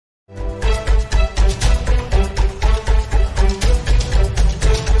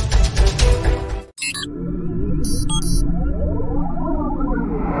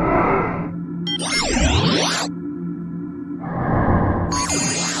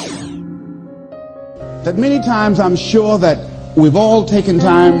that many times I'm sure that we've all taken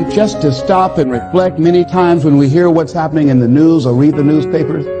time just to stop and reflect many times when we hear what's happening in the news or read the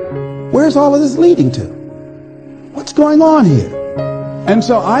newspapers. Where's all of this leading to? What's going on here? And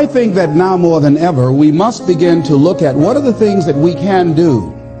so I think that now more than ever, we must begin to look at what are the things that we can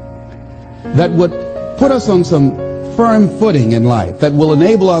do that would put us on some firm footing in life, that will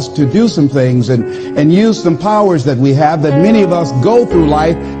enable us to do some things and use some powers that we have, that many of us go through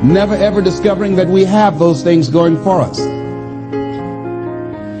life never ever discovering that we have those things going for us.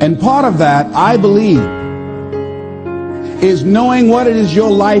 And part of that, I believe, is knowing what it is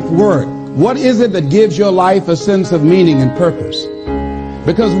your life worth. What is it that gives your life a sense of meaning and purpose?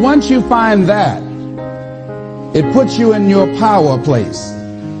 Because once you find that, it puts you in your power place.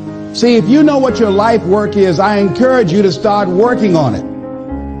 See, if you know what your life work is, I encourage you to start working on it.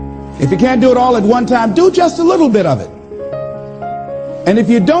 If you can't do it all at one time, do just a little bit of it. And if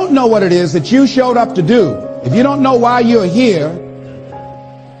you don't know what it is that you showed up to do, if you don't know why you're here,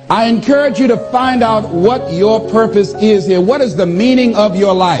 I encourage you to find out what your purpose is here. What is the meaning of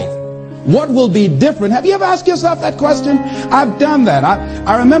your life? What will be different? Have you ever asked yourself that question? I've done that.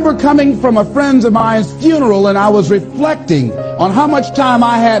 I remember coming from a friend of mine's funeral, and I was reflecting on how much time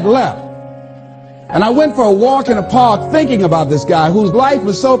I had left. And I went for a walk in a park thinking about this guy whose life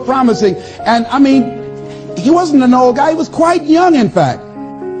was so promising. And I mean, he wasn't an old guy. He was quite young, in fact.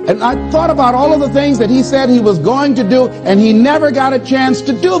 And I thought about all of the things that he said he was going to do, and he never got a chance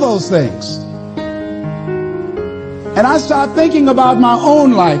to do those things. And I started thinking about my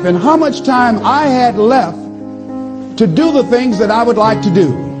own life and how much time I had left to do the things that I would like to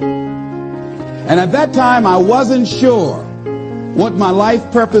do. And at that time, I wasn't sure what my life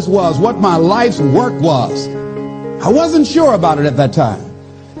purpose was, what my life's work was. I wasn't sure about it at that time.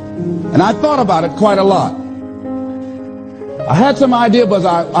 And I thought about it quite a lot. I had some idea, but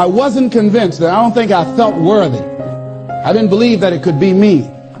I wasn't convinced. I don't think I felt worthy. I didn't believe that it could be me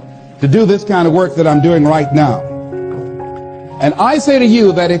to do this kind of work that I'm doing right now. And I say to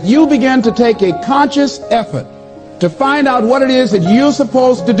you that if you begin to take a conscious effort to find out what it is that you're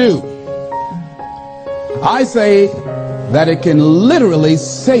supposed to do, I say that it can literally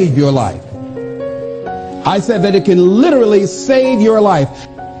save your life. I said that it can literally save your life.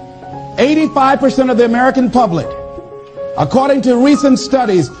 85% of the American public, according to recent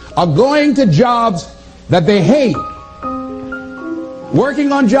studies, are going to jobs that they hate,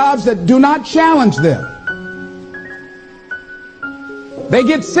 working on jobs that do not challenge them. They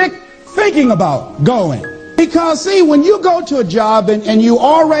get sick thinking about going. Because, see, when you go to a job and you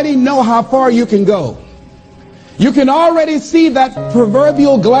already know how far you can go, you can already see that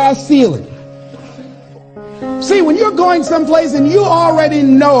proverbial glass ceiling. See, when you're going someplace and you already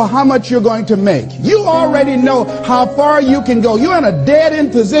know how much you're going to make, you already know how far you can go, you're in a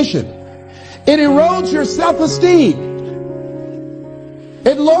dead-end position. It erodes your self-esteem.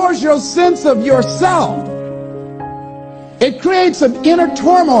 It lowers your sense of yourself. It creates an inner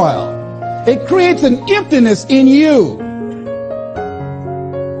turmoil. It creates an emptiness in you.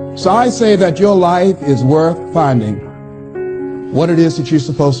 So I say that your life is worth finding what it is that you're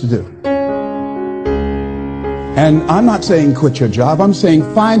supposed to do. And I'm not saying quit your job. I'm saying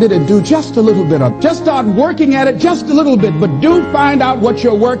find it and do just a little bit of it. Just start working at it just a little bit, but do find out what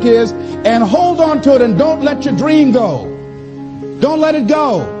your work is and hold on to it, and don't let your dream go. Don't let it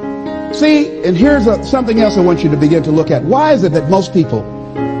go. See, and here's something else I want you to begin to look at. Why is it that most people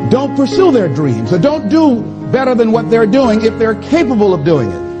don't pursue their dreams or don't do better than what they're doing if they're capable of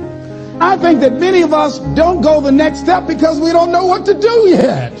doing it? I think that many of us don't go the next step because we don't know what to do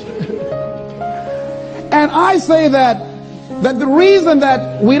yet. And I say that the reason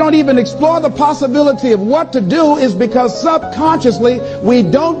that we don't even explore the possibility of what to do is because subconsciously we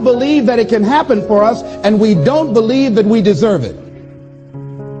don't believe that it can happen for us, and we don't believe that we deserve it.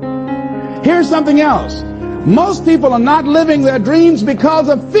 Here's something else. Most people are not living their dreams because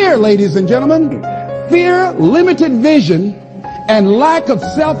of fear, ladies and gentlemen. Fear, limited vision, and lack of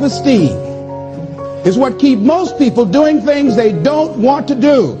self-esteem is what keep most people doing things they don't want to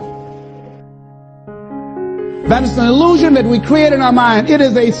do. That is an illusion that we create in our mind. It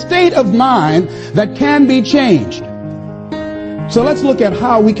is a state of mind that can be changed. So let's look at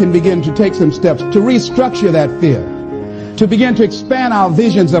how we can begin to take some steps to restructure that fear, to begin to expand our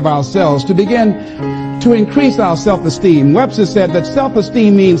visions of ourselves, to begin to increase our self-esteem. Webster said that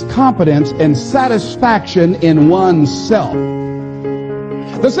self-esteem means competence and satisfaction in oneself.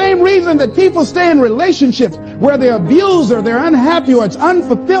 The same reason that people stay in relationships where they're abused or they're unhappy or it's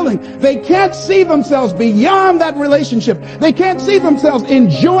unfulfilling, they can't see themselves beyond that relationship. They can't see themselves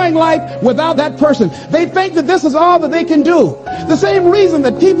enjoying life without that person. They think that this is all that they can do. The same reason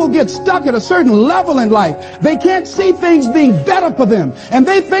that people get stuck at a certain level in life, they can't see things being better for them. And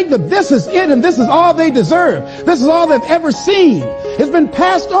they think that this is it and this is all they deserve. This is all they've ever seen. It's been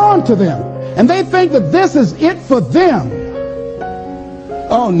passed on to them. And they think that this is it for them.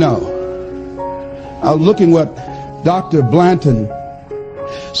 Oh no. I was looking what Dr. Blanton,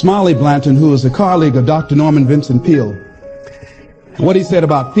 Smiley Blanton, who was a colleague of Dr. Norman Vincent Peale, what he said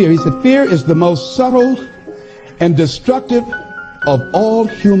about fear. He said, fear is the most subtle and destructive of all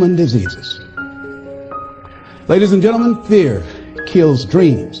human diseases. Ladies and gentlemen, fear kills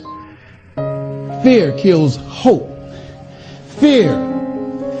dreams. Fear kills hope. Fear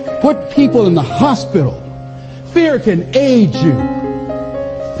put people in the hospital. Fear can age you.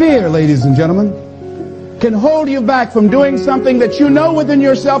 Fear, ladies and gentlemen, can hold you back from doing something that you know within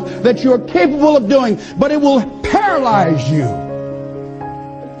yourself that you're capable of doing, but it will paralyze you.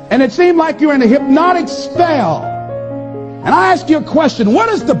 And it seemed like you're in a hypnotic spell. And I ask you a question, what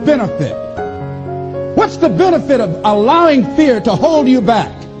is the benefit? What's the benefit of allowing fear to hold you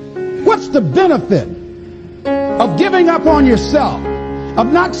back? What's the benefit of giving up on yourself?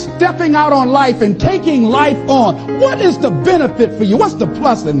 Of not stepping out on life and taking life on? What is the benefit for you? What's the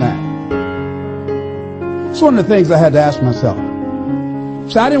plus in that? It's one of the things I had to ask myself.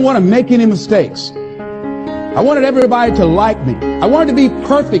 So I didn't want to make any mistakes. I wanted everybody to like me. I wanted to be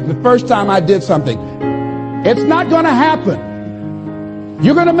perfect the first time I did something. It's not going to happen.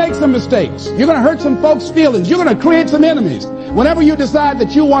 You're going to make some mistakes. You're going to hurt some folks' feelings. You're going to create some enemies whenever you decide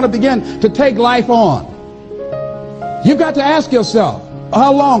that you want to begin to take life on. You've got to ask yourself,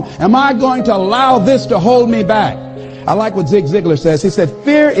 how long am I going to allow this to hold me back? I like what Zig Ziglar says. He said,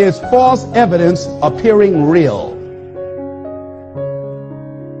 fear is false evidence appearing real.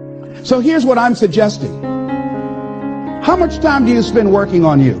 So here's what I'm suggesting. How much time do you spend working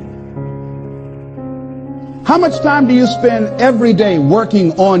on you? How much time do you spend every day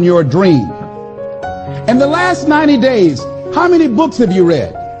working on your dream? In the last 90 days, how many books have you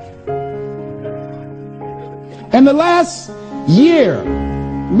read? In the last year,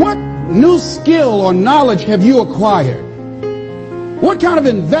 what new skill or knowledge have you acquired? What kind of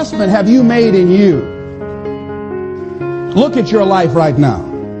investment have you made in you? Look at your life right now.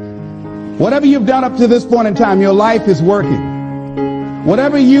 Whatever you've done up to this point in time, your life is working.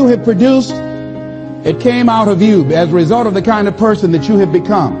 Whatever you have produced, it came out of you as a result of the kind of person that you have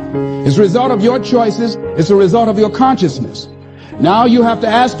become. It's a result of your choices. It's a result of your consciousness. Now you have to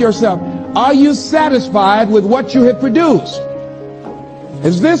ask yourself, are you satisfied with what you have produced?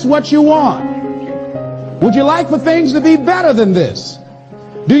 Is this what you want? Would you like for things to be better than this?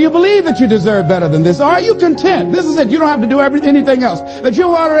 Do you believe that you deserve better than this? Or are you content? This is it. You don't have to do anything else. That you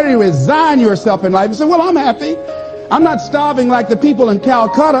already resign yourself in life and say, well, I'm happy. I'm not starving like the people in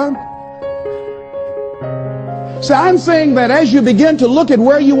Calcutta. So I'm saying that as you begin to look at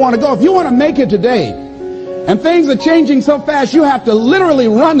where you want to go, if you want to make it today, and things are changing so fast, you have to literally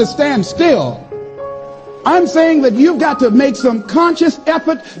run to stand still. I'm saying that you've got to make some conscious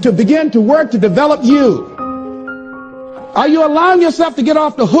effort to begin to work to develop you. Are you allowing yourself to get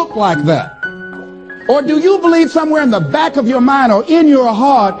off the hook like that? Or do you believe somewhere in the back of your mind or in your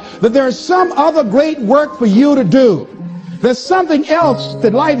heart that there's some other great work for you to do? There's something else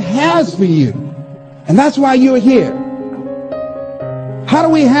that life has for you. And that's why you're here. How do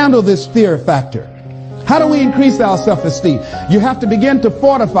we handle this fear factor? How do we increase our self-esteem? You have to begin to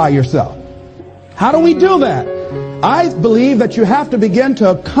fortify yourself. How do we do that? I believe that you have to begin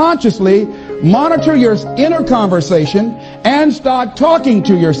to consciously monitor your inner conversation and start talking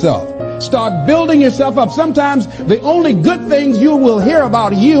to yourself. Start building yourself up. Sometimes the only good things you will hear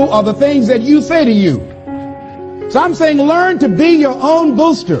about you are the things that you say to you. So I'm saying learn to be your own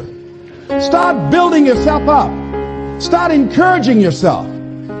booster. Start building yourself up. Start encouraging yourself.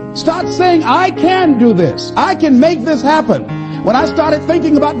 Start saying, I can do this. I can make this happen. When I started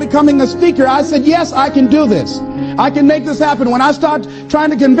thinking about becoming a speaker, I said, yes, I can do this. I can make this happen. When I start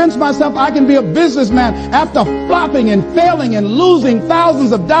trying to convince myself I can be a businessman after flopping and failing and losing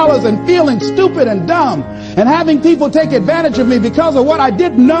thousands of dollars and feeling stupid and dumb and having people take advantage of me because of what I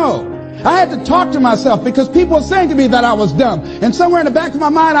didn't know. I had to talk to myself because people were saying to me that I was dumb. And somewhere in the back of my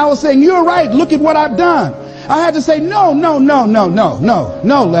mind, I was saying, you're right. Look at what I've done. I had to say, no,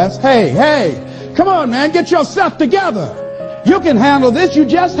 Les. Hey, come on, man. Get yourself together. You can handle this. You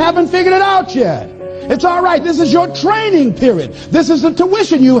just haven't figured it out yet. It's all right. This is your training period. This is the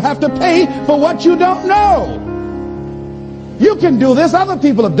tuition you have to pay for what you don't know. You can do this. Other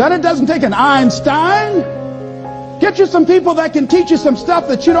people have done it. It doesn't take an Einstein. Get you some people that can teach you some stuff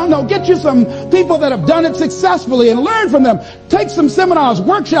that you don't know. Get you some people that have done it successfully and learn from them. Take some seminars,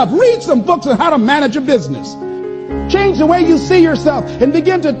 workshops, read some books on how to manage a business. Change the way you see yourself and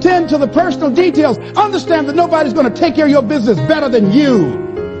begin to tend to the personal details. Understand that nobody's going to take care of your business better than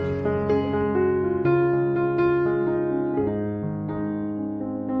you.